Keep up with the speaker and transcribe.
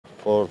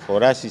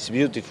For us, it's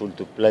beautiful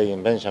to play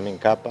in Benjamin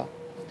Kappa.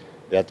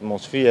 The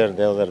atmosphere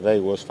the other day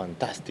was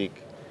fantastic.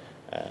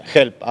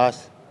 Help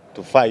us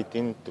to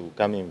fighting, to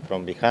coming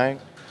from behind.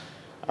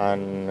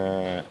 And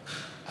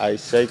I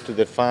say to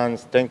the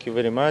fans, thank you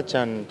very much.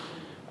 And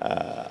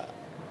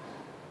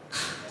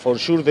for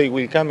sure they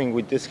will come in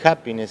with this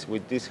happiness,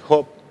 with this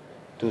hope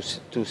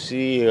to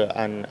see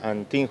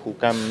and think who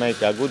can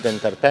make a good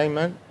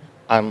entertainment.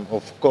 And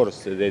of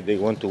course, they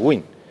want to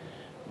win.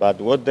 But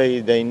what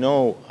they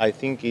know, I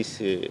think, is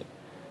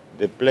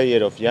the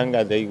player of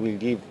YANGA, they will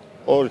give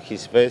all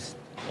his best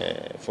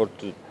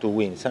to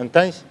win.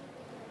 Sometimes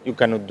you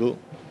cannot do,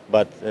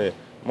 but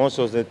most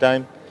of the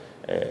time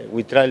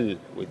we try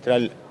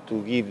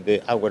to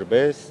give our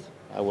best.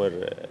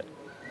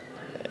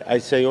 I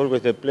say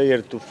always the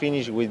player to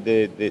finish with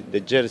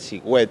the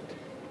jersey wet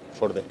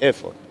for the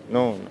effort.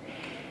 No,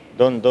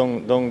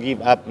 don't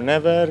give up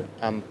never,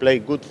 and play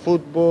good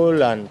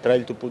football and try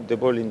to put the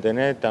ball in the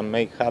net and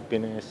make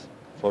happiness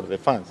for the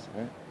fans.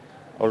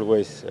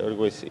 Always,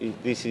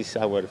 this is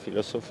our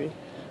philosophy.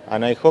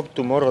 And I hope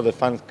tomorrow the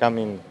fans come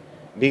in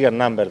bigger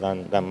number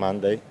than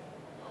Monday.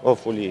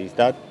 Hopefully it's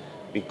that,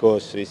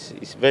 because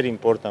it's very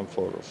important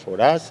for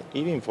us,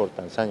 even for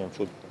Tanzanian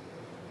football.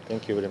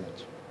 Thank you very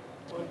much.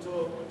 On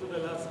to the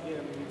last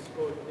game, we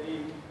scored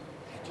 3-2.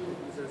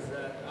 This is,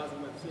 as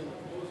I've seen, of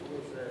course,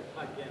 was a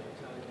hard game,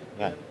 challenging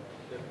game.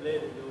 They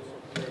played and they also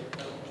played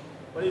well.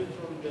 But if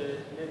from the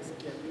next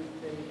game you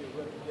think you're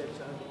going to get a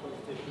chance because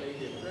they played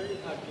a very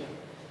hard game,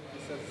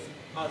 this is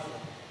Asa.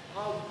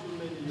 How did you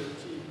manage your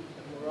team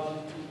and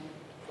morality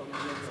from the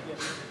next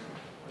game?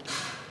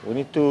 We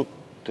need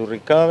to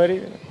recover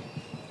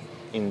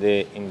in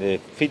the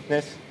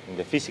fitness, in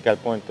the physical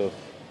point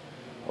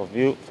of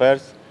view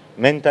first.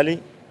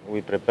 Mentally,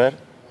 we prepare,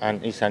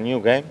 and it's a new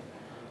game.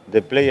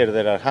 The players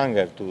that are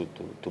hungry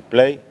to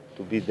play,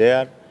 to be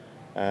there,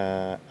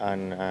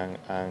 and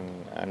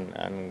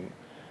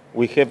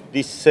we have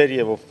this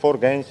series of 4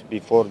 games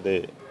before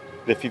the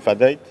FIFA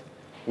date.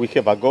 We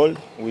have a goal.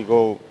 We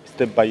go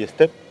step by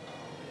step.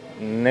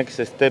 Next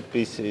step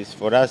is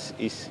for us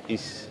is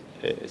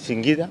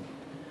SINGIDA,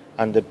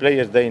 and the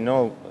players, they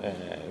know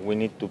we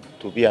need to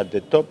be at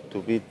the top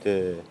to beat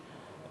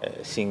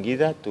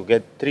SINGIDA, to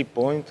get 3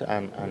 points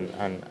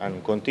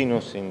and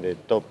continues in the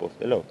top of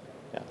the log.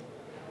 Yeah.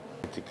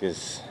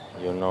 Because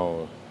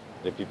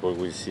the people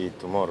will see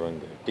tomorrow in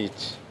the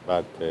pitch,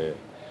 but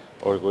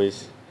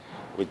always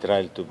we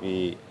try to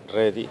be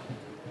ready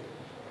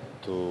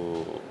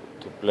to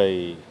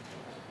play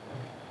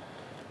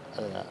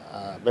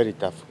a very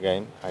tough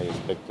game, I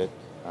expected,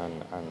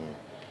 and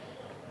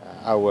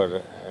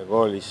our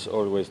goal is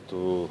always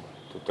to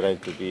try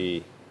to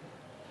be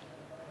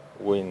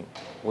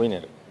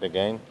winner the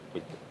game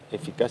with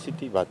efficacy,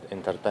 but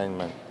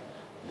entertainment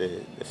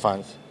the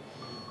fans.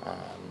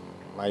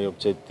 My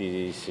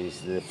objective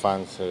is the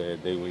fans,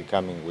 they will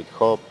come in with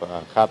hope,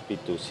 happy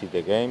to see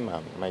the game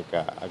and make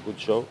a good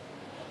show,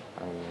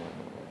 and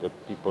the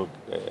people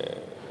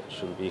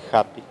should be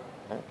happy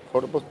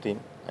for both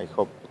teams. I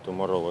hope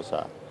tomorrow was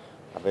a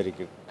very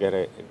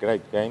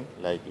great game,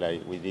 like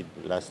we did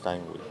last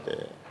time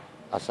with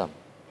Assam.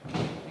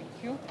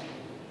 Thank you.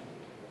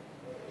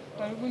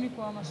 Karibuni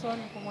kwa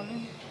maswali kwa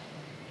mwalimu.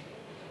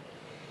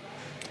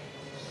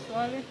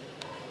 Swali?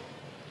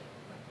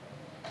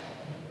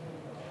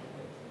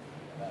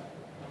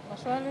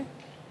 Maswali?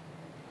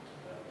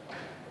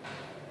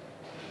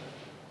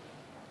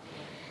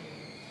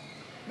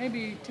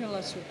 Maybe tell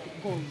us your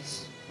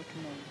goals for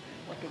tomorrow.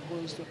 What your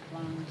goals, your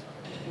plans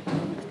for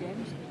tomorrow's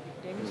games?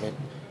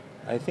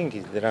 I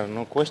think there are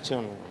no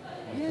questions.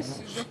 Yes,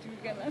 that you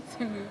can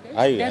answer me.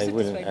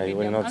 I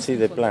will not see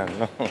the plan.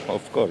 No,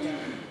 of course.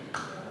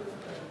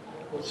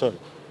 Sorry.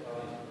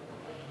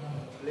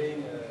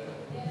 Playing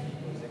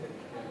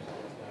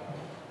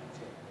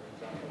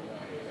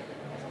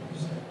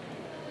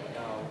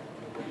now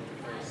you're going to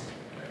face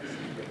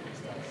SINGIDA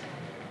stars.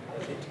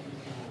 Does it give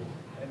you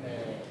any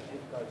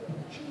difficulty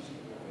of choosing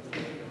the first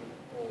game,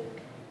 or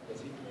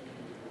does it make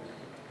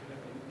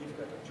you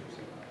difficult of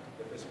choosing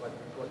the first one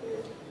before the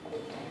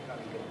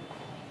coming game?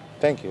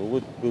 Thank you.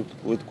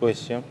 Good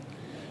question.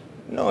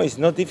 No, it's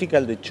not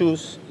difficult to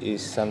choose.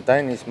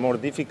 Sometimes it's more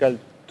difficult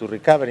to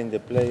recover in the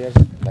players.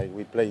 Like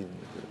we play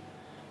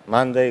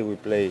Monday, we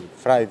play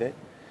Friday,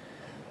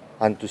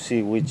 and to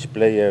see which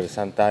players.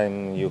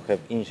 Sometimes you have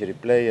injury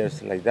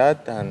players like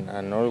that,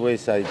 and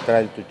always I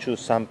try to choose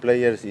some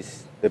players. It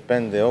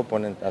depends the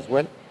opponent as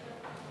well,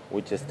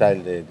 which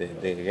style the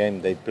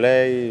game they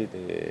play,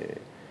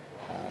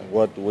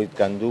 what we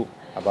can do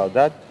about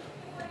that.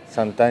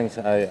 Sometimes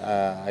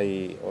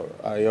I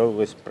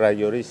always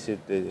prioritize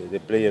the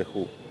player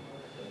who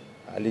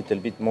a little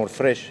bit more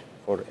fresh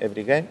for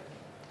every game.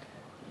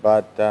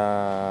 But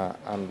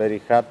I'm very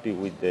happy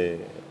with the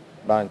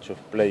bunch of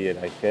players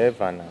I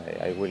have, and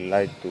I would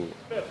like to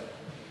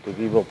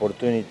give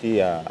opportunity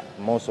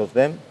most of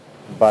them.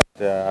 But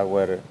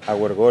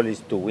our goal is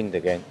to win the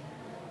game,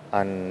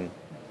 and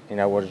in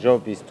our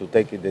job is to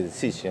take the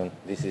decision.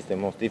 This is the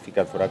most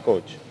difficult for a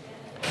coach.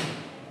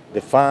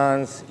 the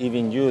fans,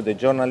 even you, the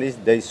journalists,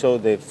 they saw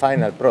the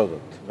final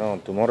product. No,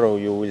 tomorrow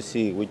you will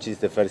see which is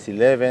the first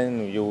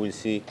 11. You will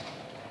see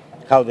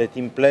how the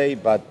team play,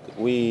 but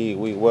we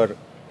work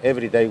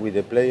every day with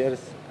the players,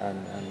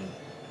 and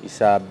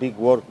it's a big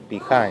work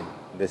behind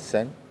the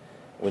scene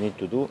we need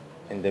to do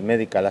in the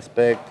medical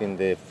aspect, in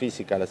the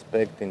physical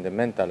aspect, in the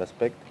mental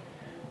aspect,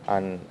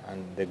 and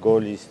the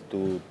goal is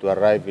to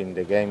arrive in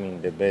the game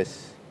in the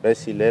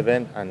best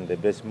 11 and the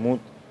best mood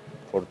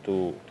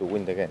to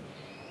win the game.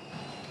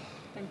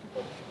 Thank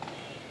you.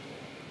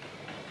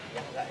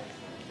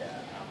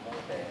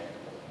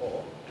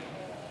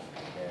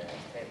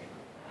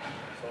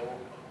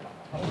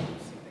 How do you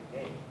see the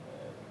game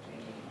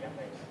between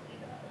YANGA and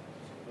SINGIDA?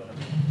 Is it going to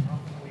be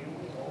tough for you,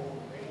 or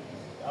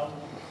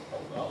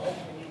how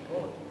can you go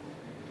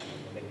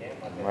to the game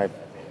as a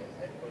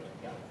head coach?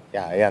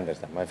 Yeah, I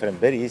understand, my friend.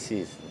 Very easy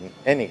is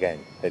any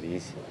game, very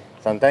easy.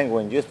 Sometimes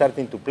when you're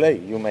starting to play,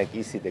 you make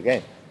easy the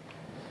game.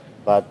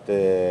 But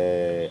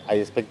I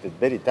expected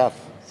very tough.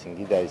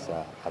 SINGIDA is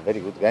a very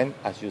good game,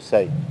 as you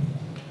say.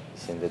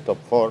 It's in the top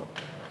 4.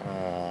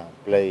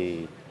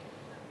 Play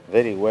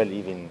very well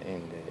even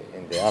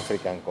in the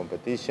African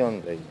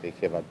competition. They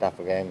have a tough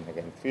game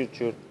against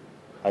Future.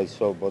 I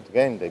saw both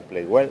games. They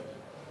play well.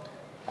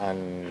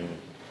 And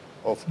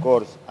of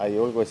course, I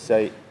always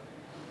say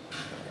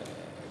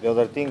the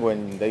other thing,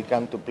 when they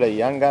come to play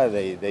YANGA,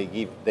 they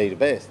give their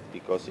best,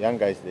 because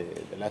YANGA is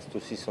the last 2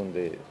 seasons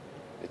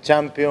the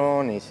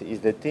champion, is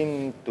the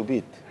team to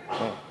beat.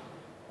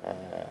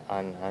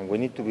 And we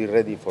need to be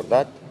ready for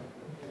that.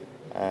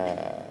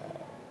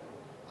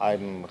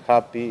 I'm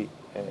happy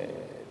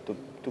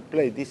to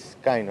play this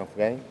kind of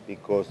game,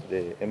 because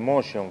the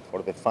emotion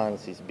for the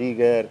fans is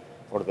bigger,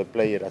 for the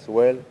player as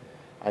well,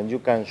 and you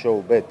can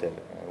show better.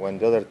 When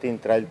the other team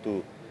try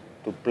to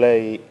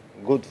play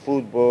good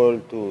football,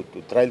 to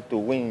try to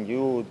win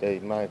you, they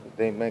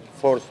make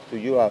force to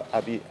you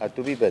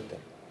to be better.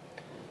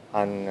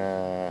 And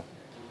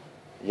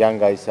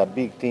YANGA is a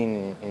big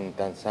team in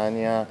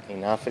Tanzania,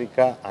 in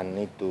Africa, and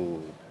need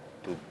to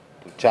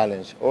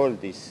challenge all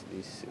this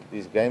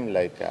game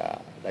like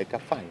a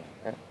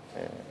final.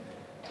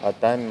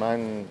 But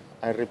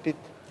I repeat,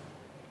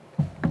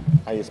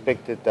 I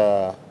expected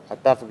a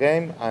tough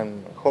game,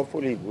 and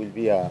hopefully it will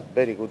be a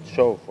very good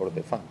show for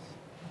the fans.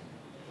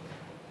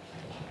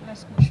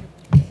 Last question.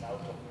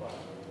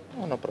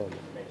 No problem.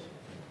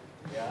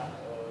 Yeah,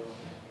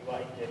 you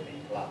are in the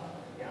big club,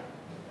 yeah,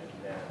 and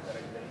there is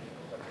a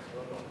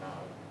discussion now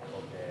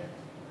about the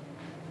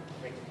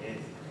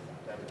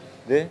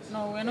fixtures. No,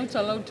 we're not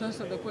allowed to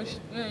answer the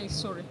question. Yeah,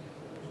 sorry.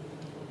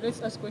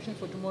 Let's ask questions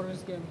for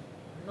tomorrow's game.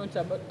 Not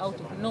about out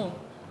of no.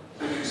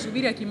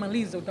 Subiri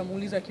akimaliza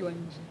utamuuliza akiwa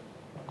nje.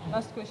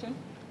 Last question.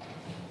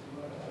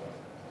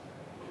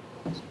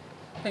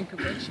 Thank you,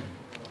 Coach.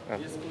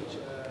 Yes, Coach.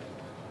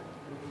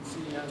 We've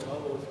seen YANGA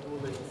always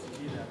bullying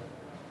SINGIDA,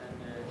 and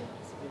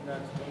it's been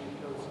that when you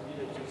know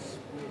SINGIDA just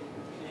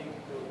think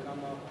they'll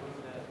come up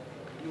with a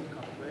new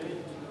campaign,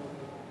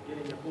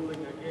 getting the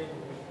bullying again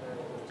with the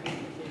team.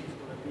 You think it's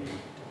going to be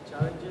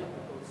challenging,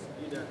 because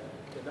SINGIDA,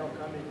 they're now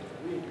coming to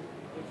win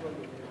in front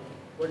of you.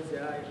 What is the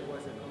eye?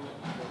 What's the comment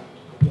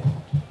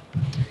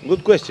again?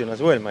 Good question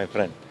as well, my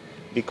friend,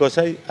 because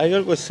I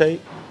always say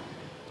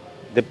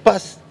the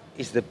past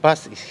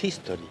is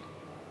history.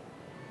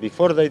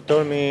 Before they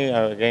told me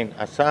again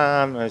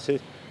Assam,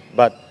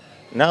 but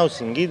now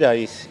SINGIDA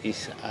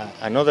is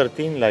another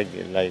team like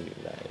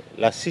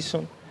last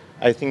season.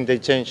 I think they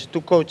changed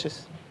 2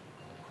 coaches,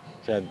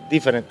 so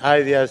different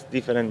ideas,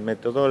 different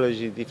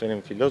methodology,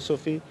 different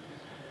philosophy,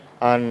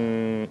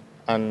 and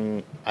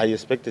I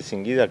expected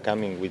SINGIDA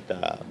coming with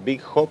a big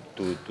hope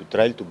to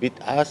try to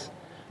beat us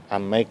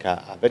and make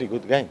a very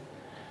good game.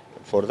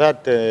 For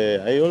that,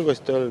 I always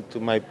tell to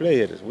my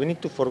players, we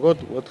need to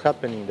forget what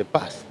happened in the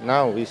past.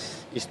 Now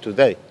is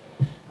today,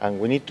 and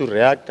we need to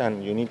react,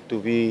 and you need to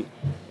be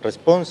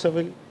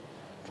responsible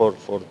for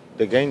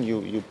the game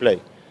you play.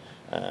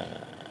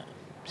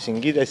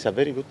 SINGIDA is a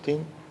very good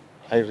team.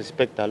 I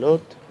respect a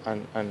lot,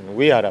 and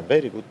we are a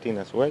very good team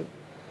as well.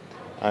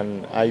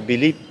 And I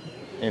believe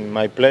in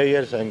my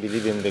players. I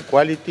believe in the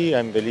quality.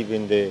 I believe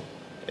in the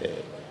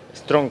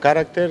strong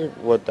character.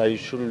 What I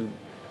should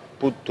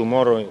put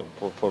tomorrow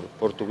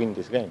for to win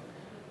this game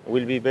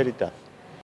will be very tough.